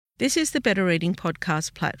This is the Better Reading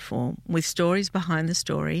Podcast platform with stories behind the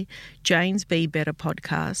story, Jane's Be Better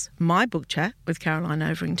podcast, my book chat with Caroline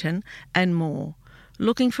Overington, and more.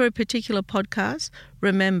 Looking for a particular podcast?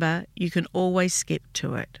 Remember, you can always skip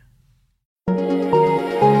to it.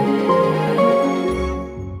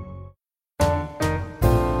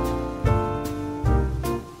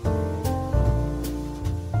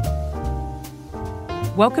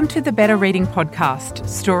 Welcome to the Better Reading Podcast,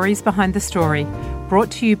 Stories Behind the Story,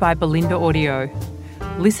 brought to you by Belinda Audio.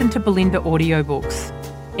 Listen to Belinda audiobooks,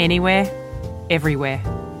 anywhere, everywhere.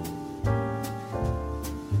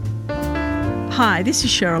 Hi, this is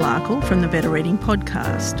Cheryl Arkle from the Better Reading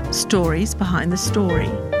Podcast, Stories Behind the Story.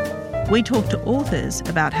 We talk to authors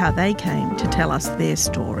about how they came to tell us their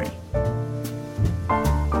story.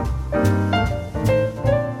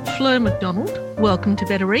 Fleur McDonald, welcome to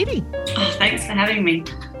Better Reading. Oh, thanks for having me.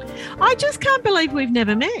 I just can't believe we've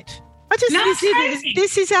never met.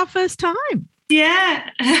 This is our first time. Yeah,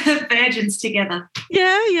 virgins together.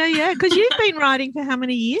 Yeah. Because you've been writing for how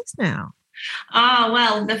many years now? Oh,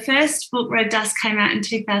 well, the first book, Red Dust, came out in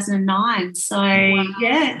 2009. So, wow.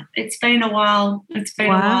 Yeah, it's been a while. It's been a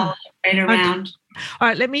while. I've been around. Okay. All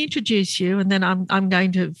right, let me introduce you and then I'm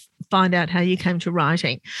going to find out how you came to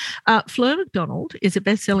writing. Fleur McDonald is a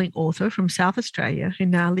best-selling author from South Australia who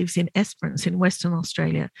now lives in Esperance in Western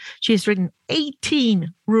Australia. She has written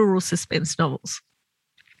 18 rural suspense novels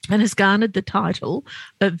and has garnered the title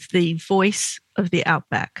of the Voice of the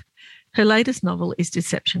Outback. Her latest novel is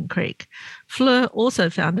Deception Creek. Fleur also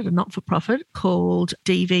founded a not-for-profit called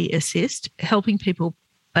DV Assist, helping people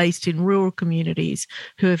based in rural communities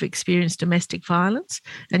who have experienced domestic violence,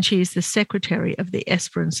 and she is the secretary of the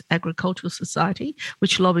Esperance Agricultural Society,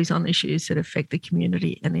 which lobbies on issues that affect the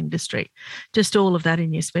community and industry. Just all of that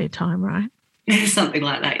in your spare time, right? Something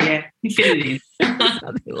like that, yeah. It is.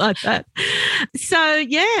 Something like that.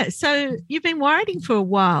 So you've been writing for a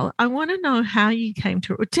while. I want to know how you came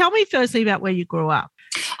to... Tell me firstly about where you grew up.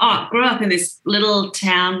 I grew up in this little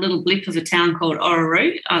blip of a town called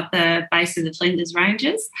Orroroo at the base of the Flinders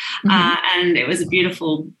Ranges, and it was a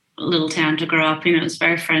beautiful little town to grow up in. It was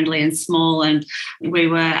very friendly and small, and we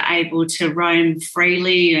were able to roam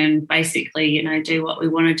freely and basically, do what we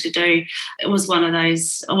wanted to do. It was one of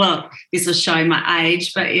those, well, this will show my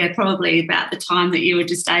age, but yeah, probably about the time that you were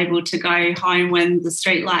just able to go home when the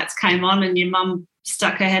street lights came on and your mum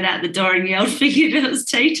stuck her head out the door and yelled, figured it was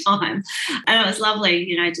tea time. And it was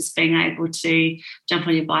lovely, just being able to jump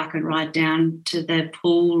on your bike and ride down to the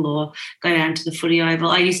pool or go down to the footy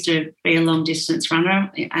oval. I used to be a long distance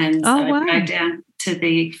runner, and so I'd go down to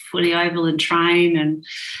the footy oval and train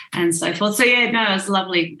and so forth. So, yeah, no, it was a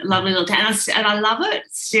lovely little town. And I love it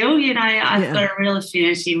still. I've got a real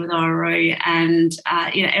affinity with Orroroo, and,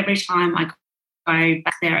 every time I go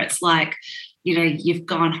back there, it's like, you've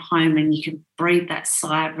gone home and you can breathe that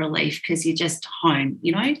sigh of relief because you're just home,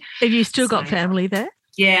 Have you still got family there?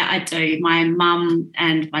 Yeah, I do. My mum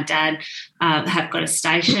and my dad have got a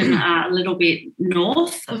station a little bit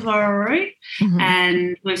north of Orroroo,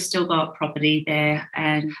 and we've still got property there.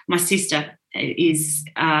 And my sister is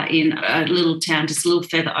in a little town just a little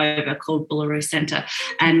further over called Bullaroo Centre,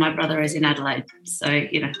 and my brother is in Adelaide. So,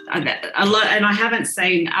 a lot. And I haven't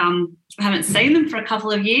seen them for a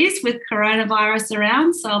couple of years with coronavirus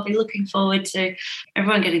around, so I'll be looking forward to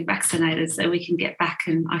everyone getting vaccinated so we can get back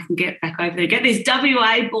and I can get back over there. Get these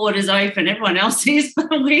WA borders open. Everyone else is, but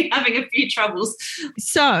we're having a few troubles.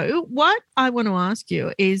 So what I want to ask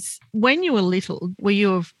you is, when you were little, were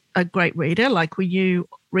you a great reader? Like, were you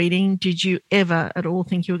reading? Did you ever at all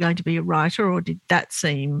think you were going to be a writer, or did that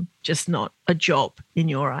seem just not a job in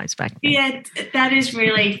your eyes back then? Yeah, that is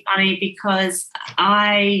really funny because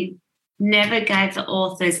I never gave the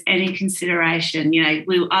authors any consideration.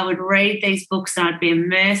 I would read these books and I'd be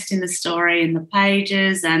immersed in the story and the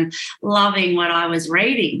pages and loving what I was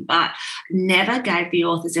reading, but never gave the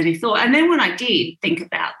authors any thought. And then when I did think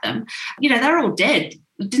about them, they're all dead.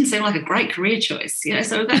 It didn't seem like a great career choice,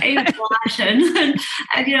 So we've got Enid Blyton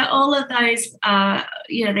and all of those,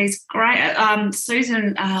 these great,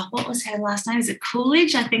 Susan, what was her last name? Is it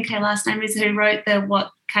Coolidge? I think her last name is, who wrote the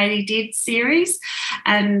What Katie Did series.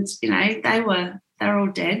 And, they're all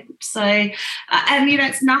dead. So, and,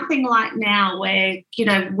 it's nothing like now where,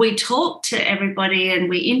 we talk to everybody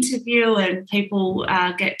and we interview and people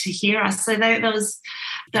get to hear us. So they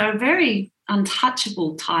were very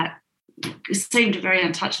untouchable type. It seemed a very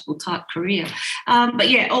untouchable type career. But,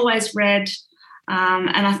 yeah, always read.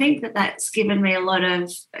 And I think that's given me a lot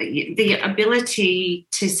of the ability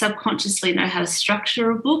to subconsciously know how to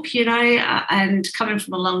structure a book, and coming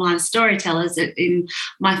from a long line of storytellers in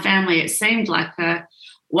my family, it seemed like a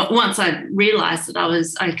once I realised that I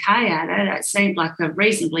was okay at it, it seemed like a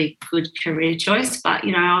reasonably good career choice. But,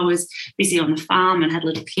 you know, I was busy on the farm and had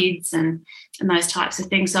little kids and those types of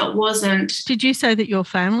things. So it wasn't... Did you say that your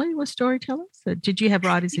family were storytellers? Or did you have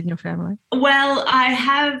writers in your family? Well,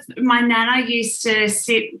 my nana used to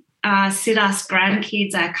sit us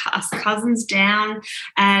grandkids, us cousins down,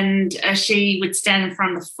 and she would stand in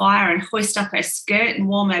front of the fire and hoist up her skirt and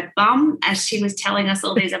warm her bum as she was telling us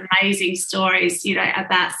all these amazing stories, you know,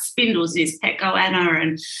 about spindles, this pet goanna,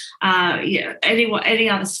 and any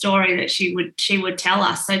other story that she would tell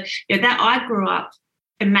us. So that I grew up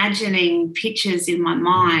imagining pictures in my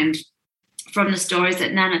mind from the stories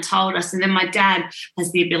that Nana told us. And then my dad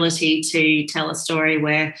has the ability to tell a story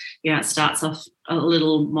where, you know, it starts off a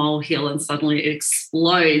little molehill and suddenly it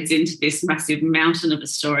explodes into this massive mountain of a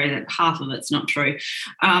story that half of it's not true.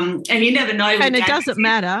 And you never know. And it doesn't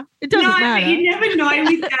matter. It doesn't matter. You never know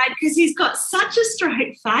with Dad because he's got such a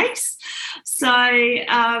straight face. So,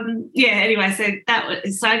 anyway,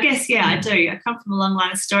 so I guess, I do. I come from a long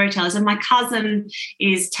line of storytellers. And my cousin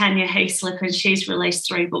is Tanya Heaslip, and she's released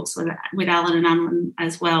 3 books with Alan and Unwin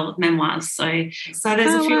as well, memoirs. So there's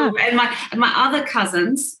a few. Wow. And my other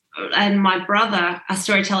cousins and my brother are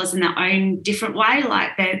storytellers in their own different way.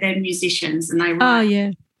 Like they're musicians and they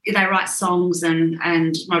write. They write songs,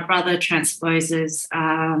 and my brother transposes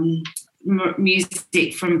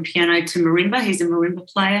music from piano to marimba. He's a marimba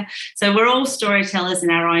player. So we're all storytellers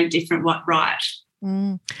in our own different right.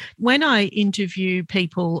 When I interview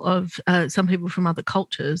people of some people from other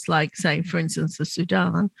cultures, like, say, for instance, the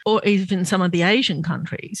Sudan or even some of the Asian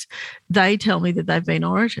countries, they tell me that they've been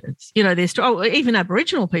orators. You know, even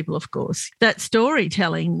Aboriginal people, of course, that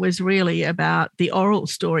storytelling was really about the oral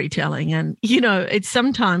storytelling. And, you know, it's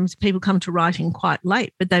sometimes people come to writing quite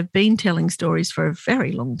late, but they've been telling stories for a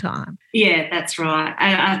very long time. Yeah, that's right.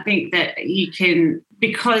 And I think that you can...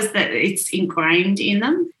 because that it's ingrained in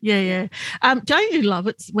them. Yeah. Don't you love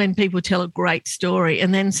it when people tell a great story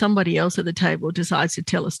and then somebody else at the table decides to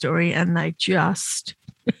tell a story and they just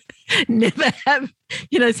never have,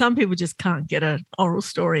 you know, some people just can't get an oral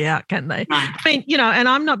story out, can they? No. I mean, you know, and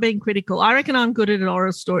I'm not being critical. I reckon I'm good at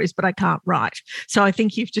oral stories, but I can't write. So I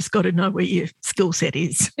think you've just got to know where your skill set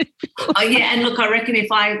is. Oh, yeah, and look, I reckon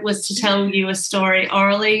if I was to tell you a story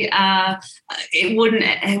orally, it wouldn't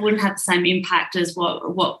have the same impact as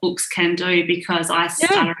what books can do because I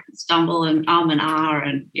stutter and stumble and and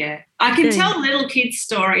and I can tell little kids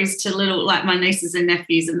stories to like my nieces and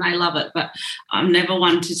nephews, and they love it. But I'm never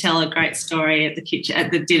one to tell a great story at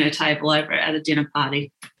the dinner table over at a dinner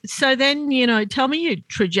party. So then, you know, tell me your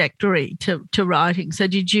trajectory to writing. So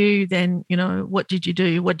did you then, you know, what did you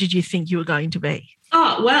do? What did you think you were going to be?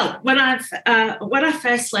 Oh, well, when I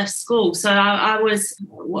first left school, so I was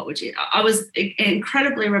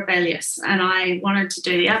incredibly rebellious, and I wanted to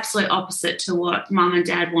do the absolute opposite to what Mum and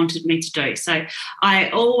Dad wanted me to do. So I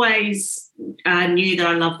always knew that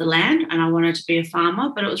I loved the land and I wanted to be a farmer,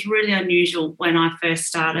 but it was really unusual when I first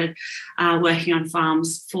started working on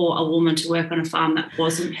farms for a woman to work on a farm that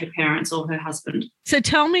wasn't her parents or her husband. So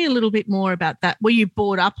tell me a little bit more about that. Were you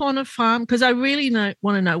brought up on a farm? Because I really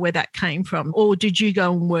want to know where that came from. Or did you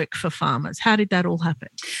go and work for farmers? How did that all happen?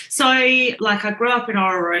 So, like, I grew up in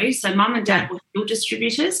Orroroo, so Mum and Dad were fuel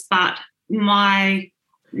distributors, but my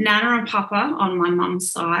Nana and Papa on my mum's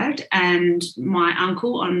side and my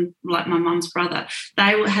uncle on, like, my mum's brother,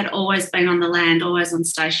 they had always been on the land, always on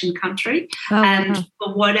station country. And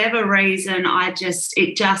for whatever reason,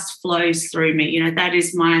 it just flows through me. You know, that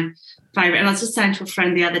is my favourite. And I was just saying to a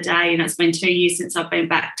friend the other day, you know, it's been 2 years since I've been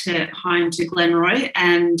back home to Glenroy,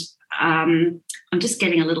 and I'm just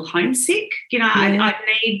getting a little homesick. You know, I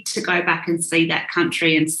need to go back and see that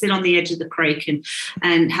country and sit on the edge of the creek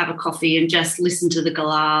and have a coffee and just listen to the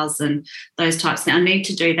galahs and those types of things. I need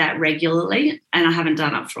to do that regularly, and I haven't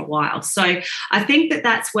done it for a while. So I think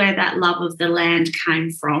that's where that love of the land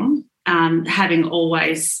came from. Having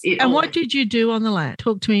always... what did you do on the land?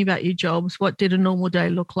 Talk to me about your jobs. What did a normal day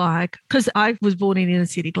look like? Because I was born in inner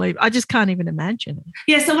city Glebe. I just can't even imagine it.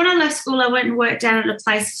 Yeah, so when I left school, I went and worked down at a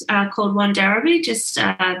place called Wandarabee, just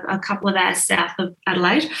a couple of hours south of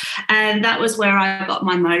Adelaide, and that was where I got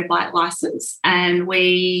my motorbike licence. And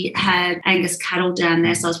we had Angus cattle down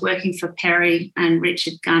there, so I was working for Perry and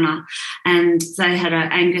Richard Gunner, and they had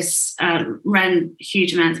ran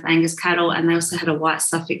huge amounts of Angus cattle, and they also had a white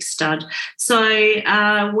Suffolk stud.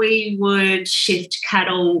 So we would shift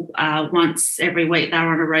cattle once every week. They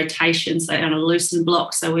were on a rotation, so on a loosened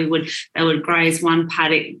block. So they would graze one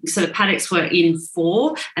paddock. So the paddocks were in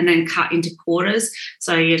 4 and then cut into quarters.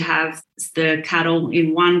 So you'd have the cattle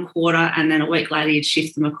in one quarter, and then a week later you'd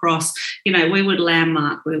shift them across. You know, we would lamb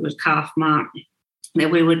mark, we would calf mark.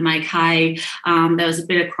 that we would make hay. There was a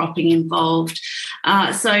bit of cropping involved.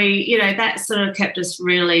 So, that sort of kept us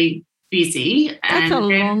really busy. That's a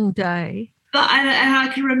long day. But and I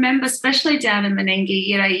can remember, especially down in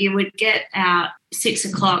Menangi, you would get out 6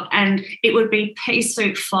 o'clock and it would be pea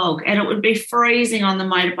soup fog and it would be freezing on the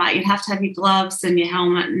motorbike. You'd have to have your gloves and your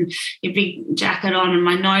helmet and your big jacket on, and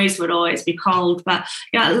my nose would always be cold. But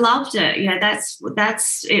I loved it.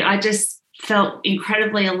 That's it. I just felt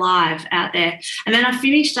incredibly alive out there. And then I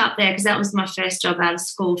finished up there because that was my first job out of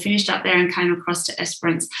school, finished up there and came across to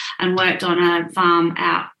Esperance and worked on a farm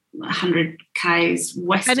out 100 k's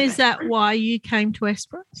west. And is that why you came to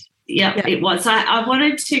Esperance? Yep, it was. I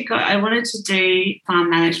wanted to do farm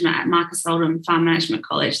management at Marcus Oldham Farm Management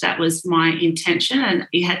College. That was my intention, and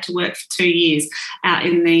you had to work for 2 years out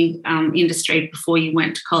in the industry before you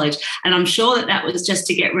went to college. And I'm sure that was just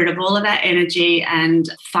to get rid of all of our energy and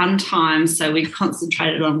fun times, so we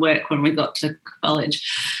concentrated on work when we got to college.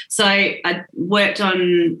 So I worked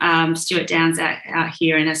on Stuart Downs out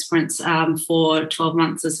here in Esperance for 12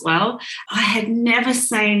 months as well. I had never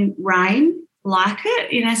seen rain like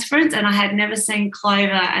it in Esperance, and I had never seen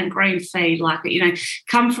clover and green feed like it.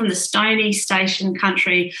 Come from the stony station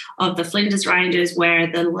country of the Flinders Ranges, where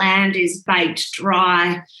the land is baked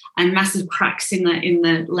dry and massive cracks in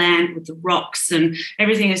the land with the rocks, and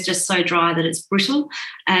everything is just so dry that it's brittle.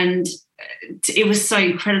 And it was so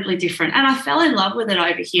incredibly different. And I fell in love with it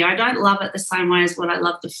over here. I don't love it the same way as what I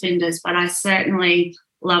love the Flinders, but I certainly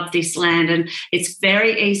love this land, and it's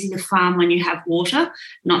very easy to farm when you have water,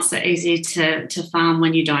 not so easy to farm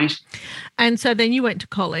when you don't. And so then you went to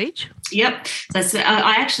college. Yep. So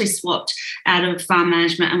I actually swapped out of farm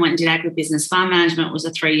management and went and did agribusiness. Farm management was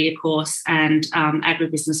a 3-year course and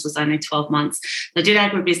agribusiness was only 12 months. I did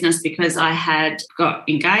agribusiness because I had got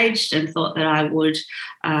engaged and thought that I would,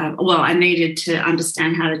 I needed to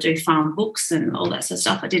understand how to do farm books and all that sort of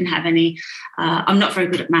stuff. I didn't have any, I'm not very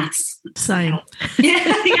good at maths. Same. Yeah,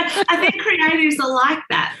 I think creatives are like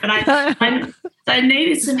that, but I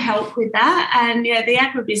needed some help with that. And, the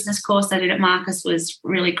agribusiness course I did at Marcus was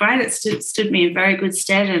really great. It stood me in very good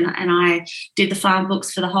stead, and I did the farm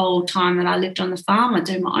books for the whole time that I lived on the farm. I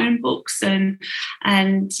do my own books and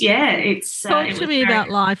it's... Talk to me about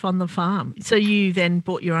life on the farm. So you then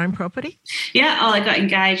bought your own property? Yeah, I got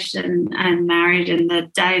engaged and married, and the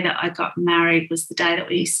day that I got married was the day that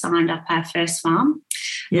we signed up our first farm.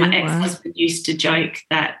 Yeah, my ex-husband used to joke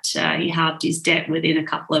that he halved his debt within a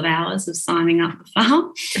couple of hours of signing up the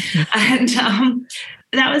farm. And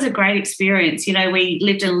that was a great experience. We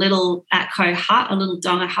lived in a little Atco hut, a little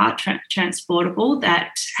donga hut, transportable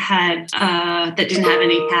that didn't have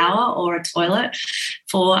any power or a toilet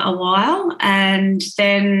for a while. And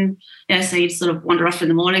then, so you'd sort of wander off in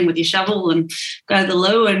the morning with your shovel and go to the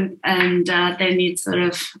loo, and then you'd sort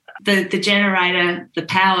of, the generator, the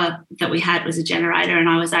power that we had was a generator, and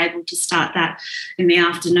I was able to start that in the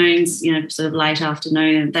afternoons, sort of late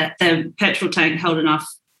afternoon, and that the petrol tank held enough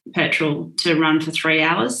petrol to run for 3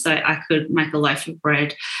 hours, so I could make a loaf of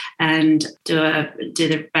bread and do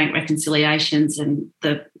the bank reconciliations and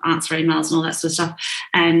the answer emails and all that sort of stuff,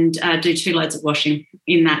 and do 2 loads of washing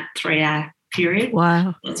in that 3-hour period.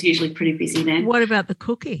 Wow. It's usually pretty busy then. What about the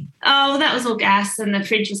cooking? Oh, that was all gas, and the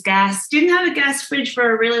fridge was gas. Didn't have a gas fridge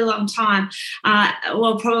for a really long time.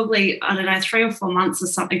 Probably, 3 or 4 months or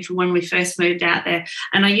something from when we first moved out there.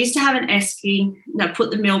 And I used to have an esky that I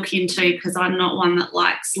put the milk into, because I'm not one that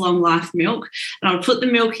likes long life milk. And I would put the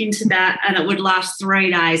milk into that and it would last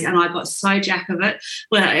 3 days, and I got so jack of it.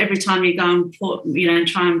 Well, every time you go and put, and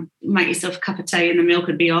try and make yourself a cup of tea and the milk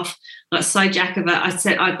would be off. I got so jack of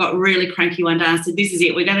it. I got really cranky one day. I said, this is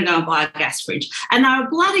it. We're going to go and buy a gas fridge. And they were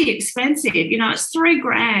bloody expensive. It's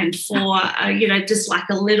 $3,000 for, just like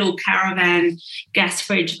a little caravan gas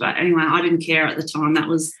fridge. But anyway, I didn't care at the time. That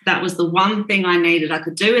was the one thing I needed. I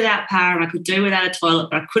could do without power and I could do without a toilet,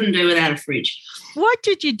 but I couldn't do without a fridge. What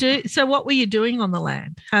did you do? So what were you doing on the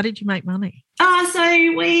land? How did you make money?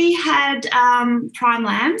 So we had prime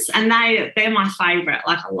lambs, and they're my favourite.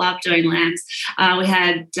 Like, I love doing lambs. We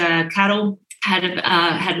had cattle, had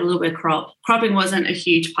a little bit of crop. Cropping wasn't a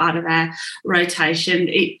huge part of our rotation.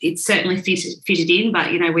 It certainly fitted in,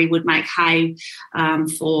 but, we would make hay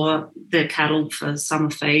for the cattle for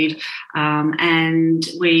summer feed, and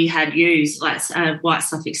we had ewes, like White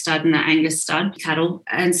Suffolk stud and the Angus stud cattle.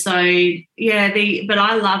 And so, but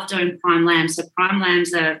I love doing prime lambs. So prime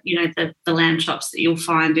lambs are, the lamb chops that you'll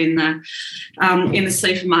find in the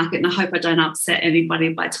supermarket, and I hope I don't upset anybody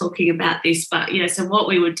by talking about this, but, so what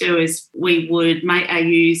we would do is we would make our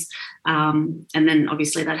ewes, and then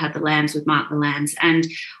obviously they'd have the lambs, we'd mark the lambs. And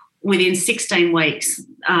within 16 weeks,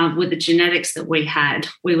 with the genetics that we had,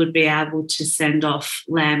 we would be able to send off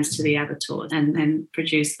lambs to the abattoir and then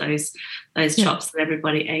produce those chops that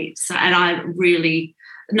everybody eats. So, and I really,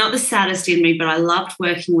 not the saddest in me, but I loved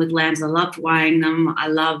working with lambs. I loved weighing them. I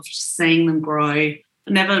loved seeing them grow. I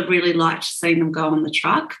never really liked seeing them go on the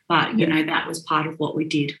truck, but, you know, that was part of what we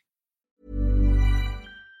did.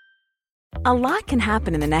 A lot can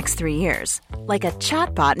happen in the next 3 years. Like a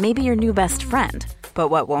chatbot may be your new best friend. But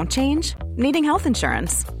what won't change? Needing health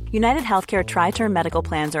insurance. United Healthcare Tri-Term Medical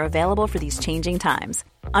Plans are available for these changing times.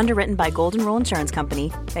 Underwritten by Golden Rule Insurance Company,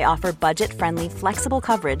 they offer budget-friendly, flexible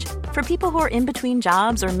coverage for people who are in between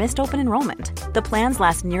jobs or missed open enrollment. The plans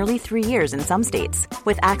last nearly 3 years in some states,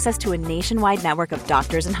 with access to a nationwide network of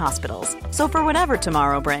doctors and hospitals. So for whatever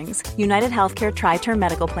tomorrow brings, United Healthcare Tri-Term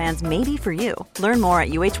Medical Plans may be for you. Learn more at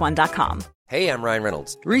uh1.com. Hey, I'm Ryan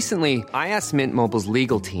Reynolds. Recently, I asked Mint Mobile's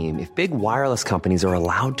legal team if big wireless companies are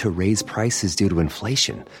allowed to raise prices due to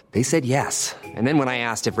inflation. They said yes. And then when I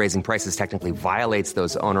asked if raising prices technically violates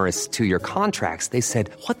those onerous 2-year contracts, they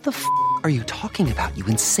said, "What the f*** are you talking about, you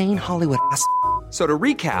insane Hollywood ass f- So to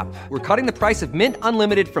recap, we're cutting the price of Mint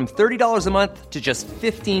Unlimited from $30 a month to just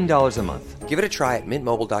 $15 a month. Give it a try at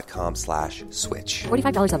mintmobile.com/switch.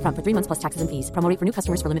 $45 up front for 3 months plus taxes and fees. Promo rate for new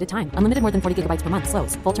customers for limited time. Unlimited more than 40 gigabytes per month.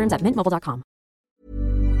 Slows full terms at mintmobile.com.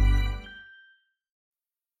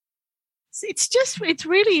 It's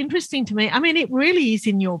really interesting to me. I mean, it really is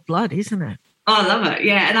in your blood, isn't it? Oh, I love it.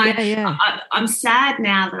 Yeah. And I'm sad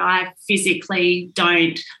now that I physically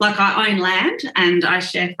don't, like, I own land and I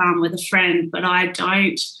share farm with a friend, but I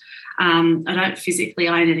don't physically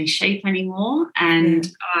own any sheep anymore.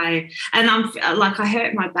 And I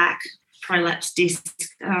hurt my back, prolapsed disc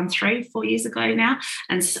 3-4 years ago now,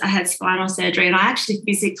 and I had spinal surgery, and I actually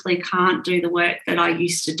physically can't do the work that I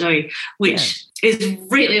used to do, which is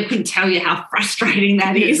really, I couldn't tell you how frustrating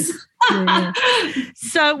that is. Yeah.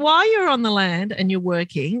 So while you're on the land and you're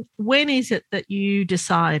working, when is it that you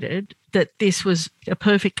decided that this was a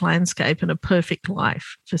perfect landscape and a perfect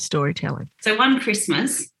life for storytelling? So one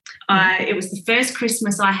Christmas, it was the first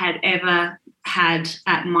Christmas I had ever had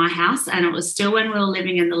at my house, and it was still when we were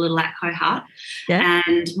living in the little Atco hut. Yeah.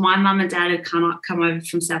 And my mum and dad had come over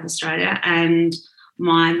from South Australia, and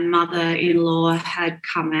my mother-in-law had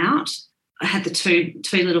come out. I had the two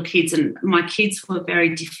little kids, and my kids were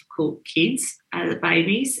very difficult kids, the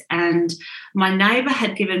babies. And my neighbour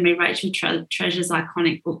had given me Rachel Treasure's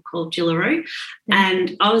iconic book called Jillaroo,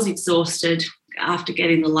 and I was exhausted after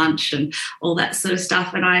getting the lunch and all that sort of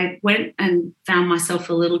stuff. And I went and found myself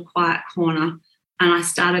a little quiet corner, and I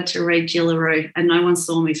started to read Jillaroo, and no one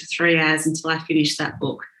saw me for 3 hours until I finished that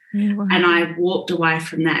book. Yeah, wow. And I walked away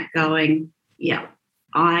from that going, yeah,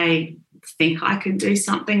 I think I can do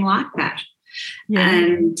something like that. Yeah.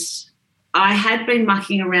 And I had been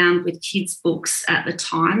mucking around with kids' books at the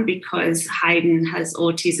time because Hayden has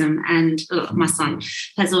autism, and my son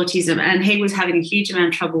has autism, and he was having a huge amount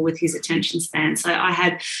of trouble with his attention span. So I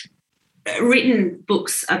had written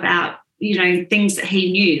books about, you know, things that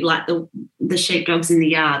he knew, like the sheepdogs in the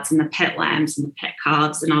yards and the pet lambs and the pet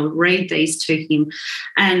calves, and I would read these to him.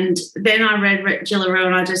 And then I read Jillaroo,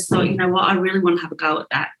 and I just thought, you know what, I really want to have a go at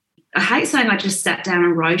that. I hate saying I just sat down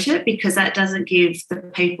and wrote it, because that doesn't give the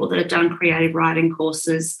people that have done creative writing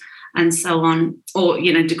courses and so on, or,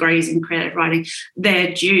 you know, degrees in creative writing,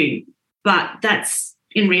 their due. But that's,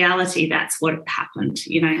 in reality, that's what happened.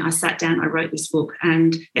 You know, I sat down, I wrote this book,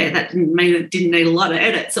 and that didn't mean it didn't need a lot of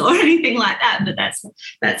edits or anything like that, but that's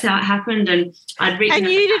how it happened. And I'd written.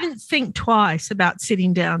 And you didn't think twice about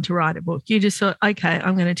sitting down to write a book. You just thought, okay,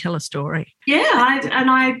 I'm going to tell a story. Yeah,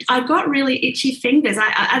 I got really itchy fingers.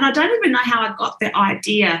 I don't even know how I got the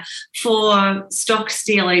idea for stock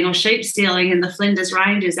stealing or sheep stealing in the Flinders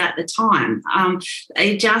Ranges at the time.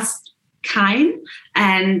 It just came,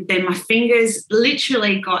 and then my fingers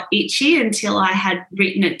literally got itchy until I had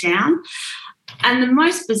written it down. And the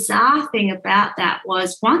most bizarre thing about that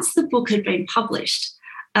was, once the book had been published,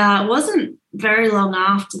 it wasn't very long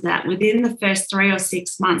after that, within the first 3 or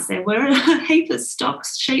 6 months, there were a heap of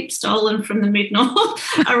sheep stolen from the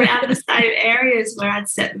mid-north around the same areas where I'd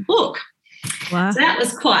set the book. Wow. So that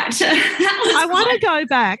was quite. I want to go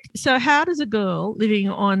back. So how does a girl living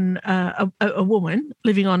on a woman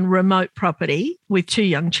living on remote property with 2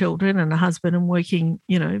 young children and a husband and working,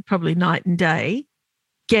 you know, probably night and day,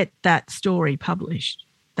 get that story published?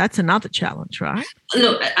 That's another challenge, right?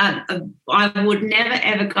 Look, I would never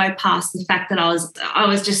ever go past the fact that I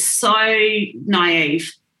was just so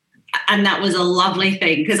naive, and that was a lovely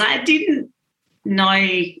thing, because I didn't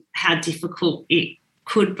know how difficult it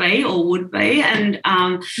could be or would be. And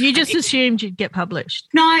you just assumed you'd get published.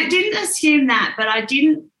 No, I didn't assume that, but I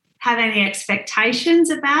didn't have any expectations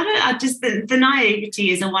about it. The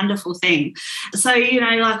naivety is a wonderful thing. So,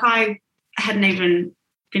 like I hadn't even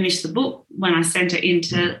finished the book when I sent it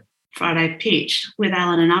into Friday Pitch with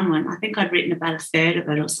Allen and Unwin. I think I'd written about a third of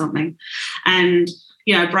it or something. And,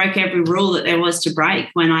 broke every rule that there was to break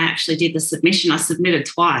when I actually did the submission. I submitted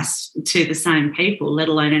twice to the same people, let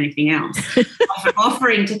alone anything else,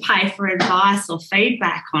 offering to pay for advice or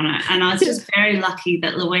feedback on it. And I was just very lucky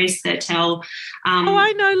that Louise Thurtell...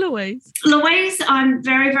 I know Louise. Louise, I'm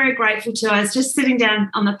very, very grateful to. I was just sitting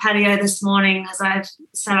down on the patio this morning as I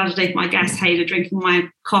sat underneath my gas heater drinking my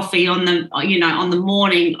coffee on the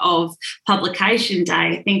morning of publication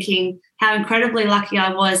day, thinking how incredibly lucky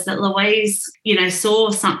I was that Louise,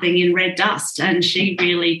 saw something in Red Dust, and she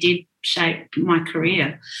really did shape my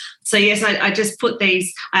career. So, yes, I just put I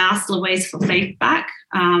asked Louise for feedback,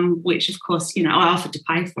 which, of course, I offered to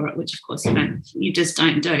pay for it, which, of course, you just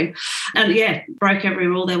don't do. And, broke every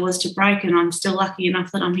rule there was to break, and I'm still lucky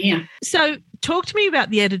enough that I'm here. So talk to me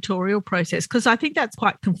about the editorial process, because I think that's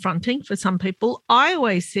quite confronting for some people. I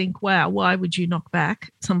always think, wow, why would you knock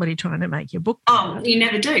back somebody trying to make your book? Oh, you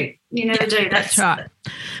never do. You never do. That's right.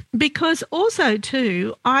 Because also,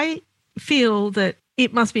 too, I feel that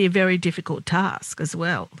it must be a very difficult task as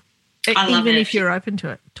well, even if you're open to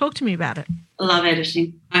it. Talk to me about it. I love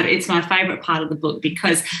editing. It's my favourite part of the book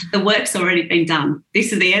because the work's already been done.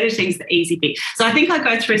 The editing's the easy bit. So I think I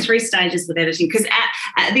go through 3 stages with editing because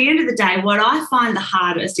at the end of the day, what I find the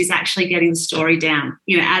hardest is actually getting the story down,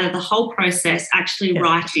 out of the whole process, actually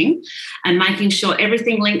writing and making sure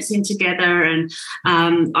everything links in together, and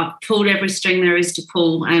I've pulled every string there is to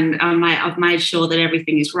pull, and I've made sure that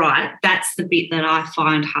everything is right. That's the bit that I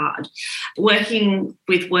find hard. Working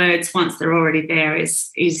with words once they're already there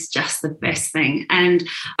is just the best thing. And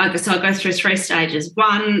so I go through 3 stages.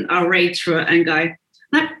 1, I'll read through it and go,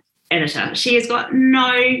 no, editor, she has got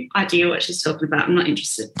no idea what she's talking about. I'm not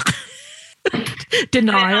interested.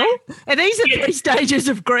 Denial. And these are 3 stages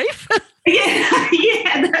of grief.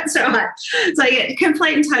 Yeah, that's right. So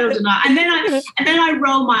complete and total denial. And then I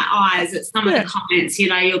roll my eyes at some of the comments.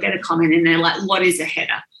 You'll get a comment in there like, "What is a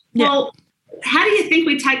header?" Yeah. Well, how do you think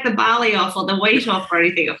we take the barley off or the wheat off or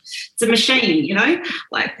anything off? It's a machine,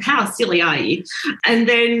 like how silly are you? And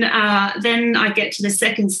then I get to the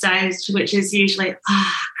second stage, which is usually,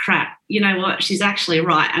 crap, you know what, she's actually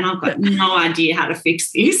right and I've got no idea how to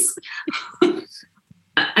fix this. And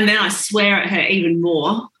then I swear at her even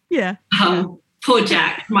more. Yeah. Poor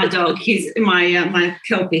Jack, my dog, my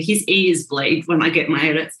Kelpie, his ears bleed when I get my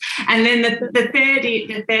edits. And then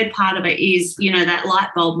the third part of it is, that light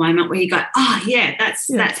bulb moment where you go,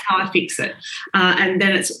 that's how I fix it. And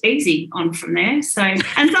then it's easy on from there. So,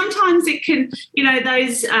 and sometimes it can,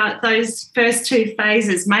 those first 2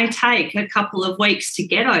 phases may take a couple of weeks to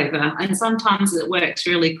get over, and sometimes it works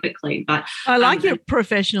really quickly. But I like your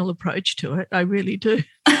professional approach to it. I really do.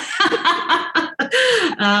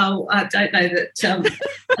 I don't know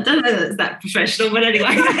that it's that professional, but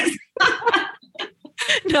anyway.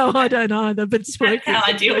 No, I don't either, but it's working. That's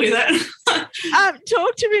how I deal with it.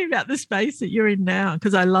 Talk to me about the space that you're in now,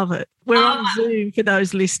 because I love it. We're on Zoom for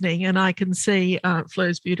those listening, and I can see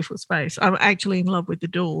Fleur's beautiful space. I'm actually in love with the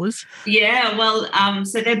doors. Yeah, well,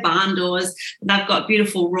 so they're barn doors. They've got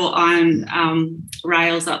beautiful wrought iron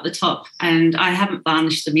rails up the top, and I haven't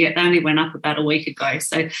varnished them yet. They only went up about a week ago,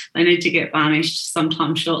 so they need to get varnished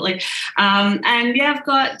sometime shortly. And, I've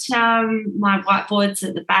got my whiteboards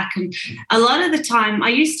at the back, and a lot of the time I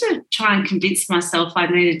used to try and convince myself I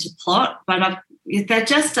needed to plot, but that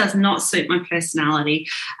just does not suit my personality.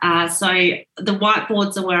 So the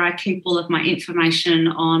whiteboards are where I keep all of my information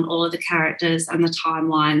on all of the characters and the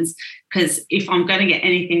timelines, because if I'm going to get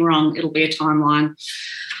anything wrong, it'll be a timeline.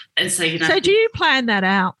 And so, So do you plan that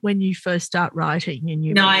out when you first start writing?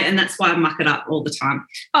 No, and that's why I muck it up all the time.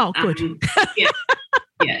 Oh, good.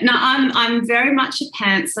 Yeah. No, I'm very much a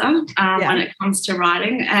pantser when it comes to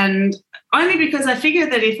writing, and only because I figure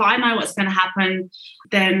that if I know what's going to happen,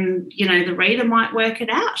 then, the reader might work it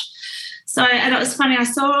out. So, and it was funny, I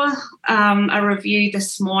saw a review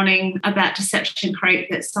this morning about Deception Creek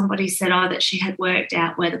that somebody said, that she had worked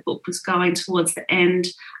out where the book was going towards the end.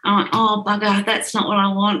 I'm like, oh, bugger, that's not what I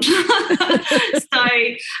want.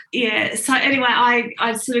 So anyway,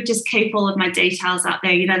 I sort of just keep all of my details up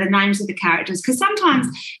there, the names of the characters, because sometimes,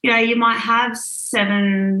 you might have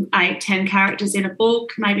 7, 8, 10 characters in a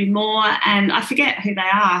book, maybe more, and I forget who they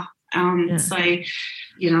are. So,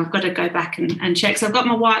 I've got to go back and check. So I've got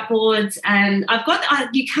my whiteboards, and I've got,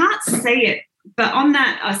 you can't see it, but on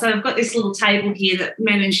that, so I've got this little table here that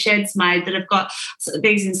Men in Sheds made that have got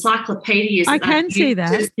these encyclopedias. I can see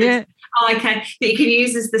that, yeah. Oh, okay. That you can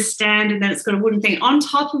use as the stand, and then it's got a wooden thing. On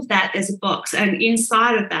top of that, there's a box, and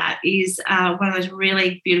inside of that is one of those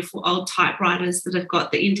really beautiful old typewriters that have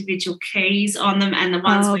got the individual keys on them, and the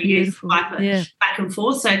ones where you type it back and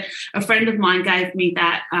forth. So a friend of mine gave me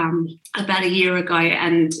that about a year ago,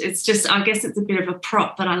 and it's just, I guess it's a bit of a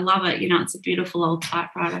prop, but I love it. You know, it's a beautiful old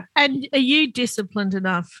typewriter. And are you disciplined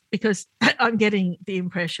enough? Because I'm getting the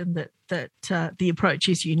impression that the approach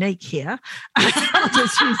is unique here. I'll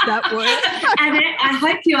just use that word. And I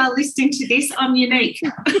hope you are listening to this. I'm unique.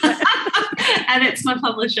 And it's my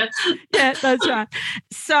publisher. Yeah, that's right.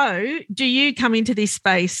 So do you come into this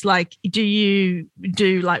space, like, do you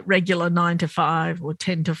do like regular 9 to 5 or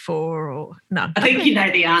 10 to 4 or no? I think you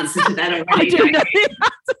know the answer to that already. I do know the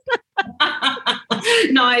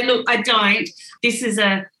answer. No, look, I don't. This is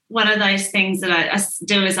one of those things that I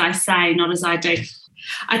do as I say, not as I do.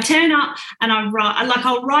 I turn up and I write. Like,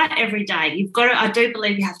 I'll write every day. I do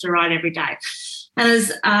believe you have to write every day.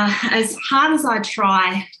 As hard as I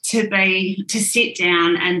try to sit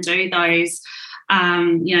down and do those,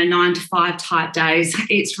 9 to 5 type days,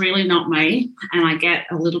 it's really not me, and I get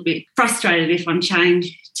a little bit frustrated if I'm chained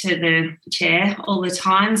to the chair all the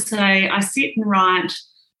time. So I sit and write.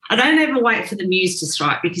 I don't ever wait for the muse to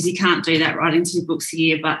strike, because you can't do that writing 2 books a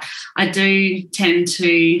year, but I do tend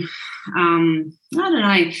to, I don't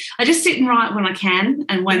know, I just sit and write when I can,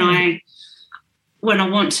 and when I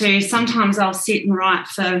want to. Sometimes I'll sit and write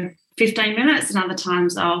for 15 minutes, and other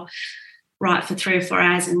times I'll write for 3 or 4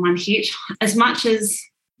 hours in one hit. As much as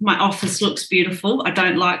my office looks beautiful, I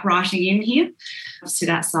don't like writing in here. I sit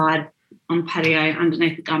outside on the patio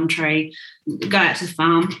underneath the gum tree, go out to the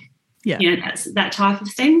farm. Yeah, that's that type of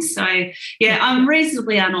thing. So, yeah, I'm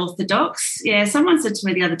reasonably unorthodox. Yeah, someone said to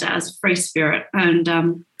me the other day I was a free spirit, and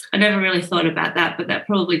I never really thought about that, but that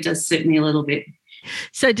probably does suit me a little bit.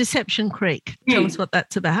 So Deception Creek, tell us what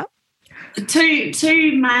that's about.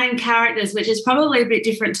 Two main characters, which is probably a bit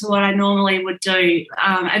different to what I normally would do.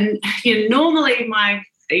 Normally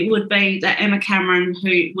it would be that Emma Cameron,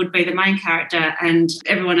 who would be the main character, and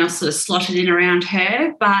everyone else sort of slotted in around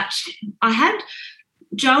her. But I had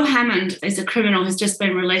Joel Hammond is a criminal who's just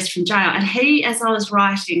been released from jail, and he, as I was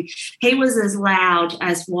writing, he was louder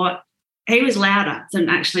than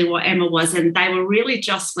actually what Emma was, and they were really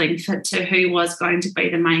jostling to who was going to be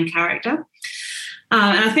the main character.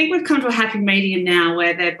 And I think we've come to a happy medium now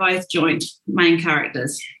where they're both joint main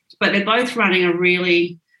characters, but they're both running a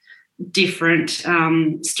really different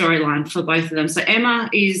storyline for both of them. So Emma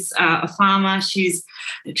is a farmer. She's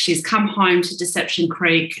come home to Deception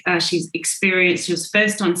Creek. She was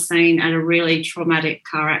first on scene at a really traumatic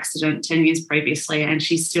car accident 10 years previously, and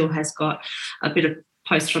she still has got a bit of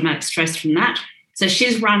post-traumatic stress from that. So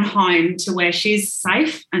she's run home to where she's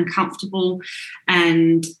safe and comfortable,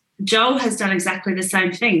 and Joel has done exactly the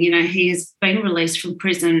same thing. You know, he has been released from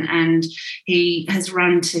prison and he has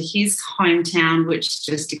run to his hometown, which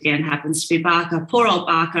just, again, happens to be Barker. Poor old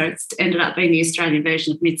Barker. It's ended up being the Australian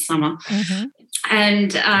version of Midsummer. Mm-hmm.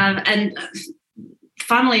 And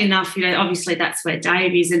funnily enough, you know, obviously that's where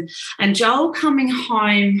Dave is. And Joel coming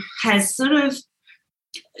home has sort of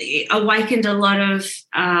awakened a lot of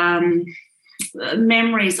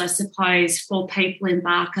memories, I suppose, for people in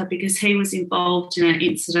Barker, because he was involved in an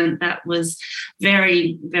incident that was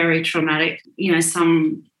very, very traumatic, you know,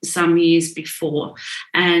 some years before.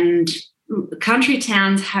 And country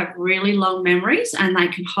towns have really long memories and they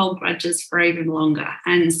can hold grudges for even longer.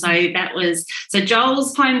 And so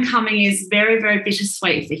Joel's homecoming is very, very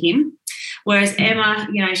bittersweet for him. Whereas Emma,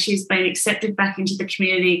 you know, she's been accepted back into the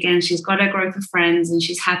community again. She's got her group of friends and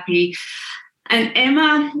she's happy. And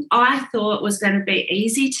Emma, I thought, was going to be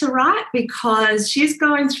easy to write because she's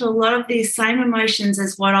going through a lot of these same emotions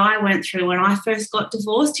as what I went through when I first got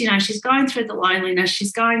divorced. You know, she's going through the loneliness.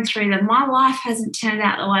 She's going through my life hasn't turned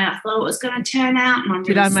out the way I thought it was going to turn out. And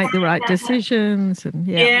Did I make the right decisions? And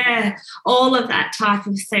yeah, all of that type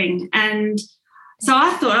of thing. And so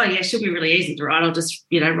I thought, oh, yeah, she'll be really easy to write. I'll just,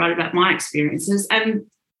 you know, write about my experiences. And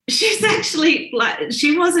she's actually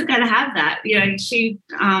she wasn't going to have that. You know,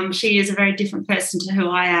 she is a very different person to who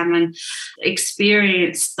I am and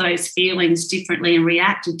experienced those feelings differently and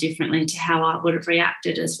reacted differently to how I would have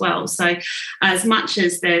reacted as well. So as much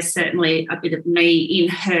as there's certainly a bit of me in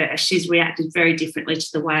her, she's reacted very differently to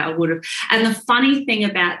the way I would have. And the funny thing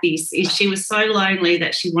about this is she was so lonely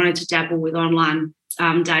that she wanted to dabble with online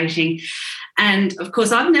dating. And, of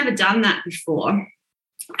course, I've never done that before.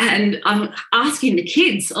 And I'm asking the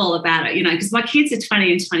kids all about it, you know, because my kids are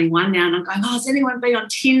 20 and 21 now, and I'm going, oh, has anyone been on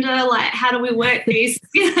Tinder? Like, how do we work this?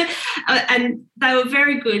 You know? And they were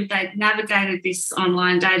very good. They navigated this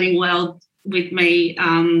online dating world with me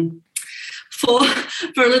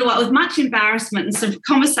for a little while with much embarrassment and some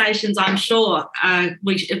conversations I'm sure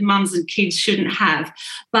which mums and kids shouldn't have.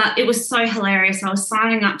 But it was so hilarious. I was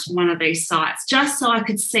signing up to one of these sites just so I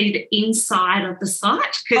could see the inside of the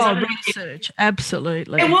site. Research,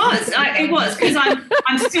 absolutely. It was because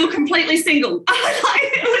I'm still completely single.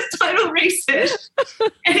 It was total research.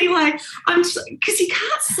 Anyway, because you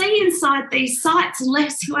can't see inside these sites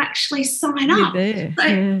unless you actually sign up.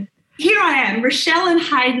 There. Here I am, Rochelle and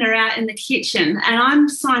Hayden are out in the kitchen and I'm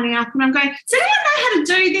signing up and I'm going, does anyone know how to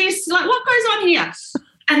do this? Like, what goes on here?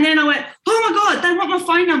 And then I went, oh, my God, they want my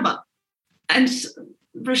phone number. And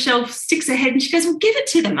Rochelle sticks her head and she goes, well, give it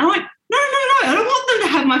to them. And I went, no, I don't want them to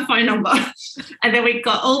have my phone number. And then we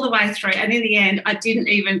got all the way through. And in the end, I didn't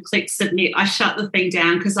even click submit. I shut the thing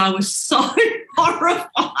down because I was so horrified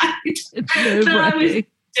that I was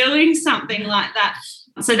doing something like that.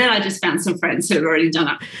 So then I just found some friends who had already done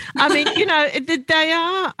it. I mean, they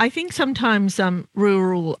are, I think sometimes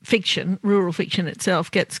rural fiction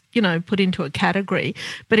itself gets, put into a category.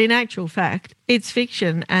 But in actual fact, it's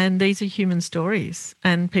fiction and these are human stories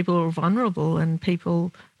and people are vulnerable and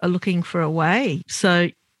people are looking for a way. So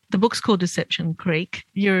the book's called Deception Creek.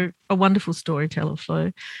 You're a wonderful storyteller,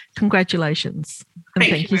 Flo. Congratulations. And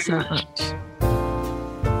thank you so much.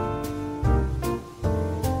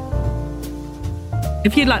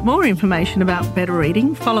 If you'd like more information about Better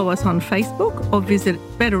Reading, follow us on Facebook or visit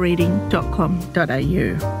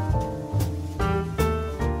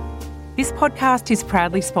betterreading.com.au. This podcast is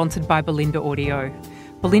proudly sponsored by Belinda Audio.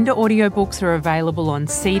 Belinda audiobooks are available on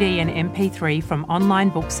CD and MP3 from online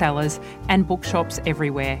booksellers and bookshops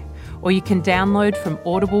everywhere, or you can download from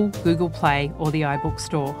Audible, Google Play or the iBook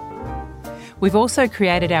Store. We've also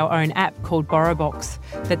created our own app called BorrowBox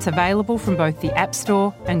that's available from both the App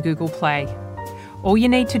Store and Google Play. All you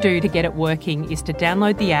need to do to get it working is to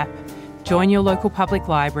download the app, join your local public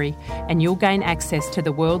library, and you'll gain access to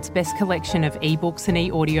the world's best collection of ebooks and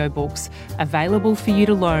e-audiobooks available for you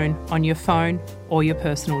to loan on your phone or your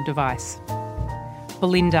personal device.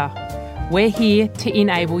 Belinda, we're here to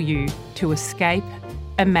enable you to escape,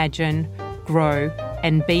 imagine, grow,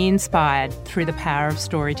 and be inspired through the power of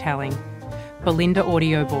storytelling. Belinda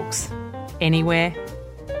Audiobooks. Anywhere,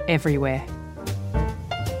 everywhere.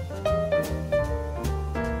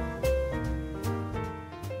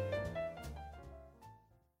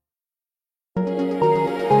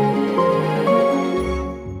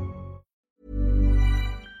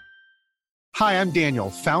 Hi, I'm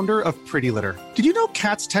Daniel, founder of Pretty Litter. Did you know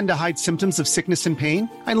cats tend to hide symptoms of sickness and pain?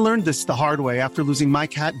 I learned this the hard way after losing my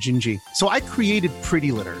cat, Gingy. So I created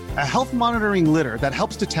Pretty Litter, a health monitoring litter that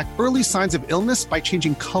helps detect early signs of illness by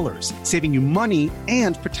changing colors, saving you money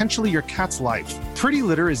and potentially your cat's life. Pretty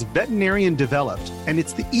Litter is veterinarian developed, and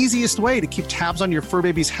it's the easiest way to keep tabs on your fur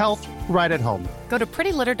baby's health right at home. Go to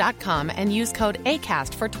prettylitter.com and use code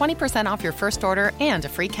ACAST for 20% off your first order and a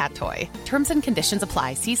free cat toy. Terms and conditions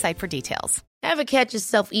apply. See site for details. Ever catch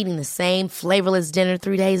yourself eating the same flavorless dinner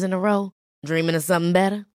 3 days in a row? Dreaming of something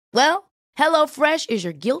better? Well, HelloFresh is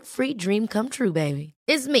your guilt-free dream come true, baby.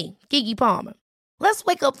 It's me, Keke Palmer. Let's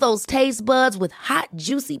wake up those taste buds with hot,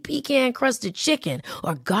 juicy pecan-crusted chicken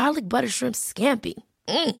or garlic butter shrimp scampi.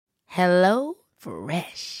 Hello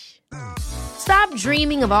Fresh. Stop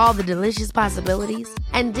dreaming of all the delicious possibilities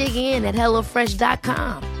and dig in at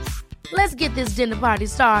HelloFresh.com. Let's get this dinner party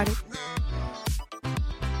started.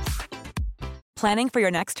 Planning for your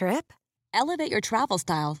next trip? Elevate your travel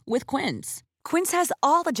style with Quince. Quince has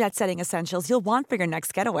all the jet-setting essentials you'll want for your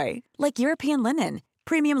next getaway, like European linen,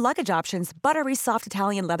 premium luggage options, buttery soft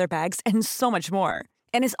Italian leather bags, and so much more.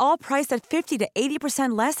 And is all priced at 50 to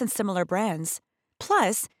 80% less than similar brands.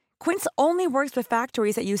 Plus, Quince only works with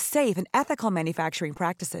factories that use safe and ethical manufacturing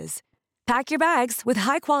practices. Pack your bags with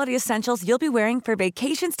high-quality essentials you'll be wearing for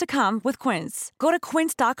vacations to come with Quince. Go to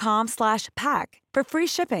quince.com/pack for free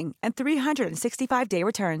shipping and 365-day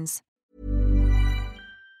returns.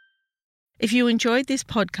 If you enjoyed this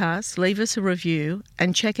podcast, leave us a review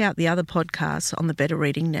and check out the other podcasts on the Better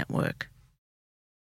Reading Network.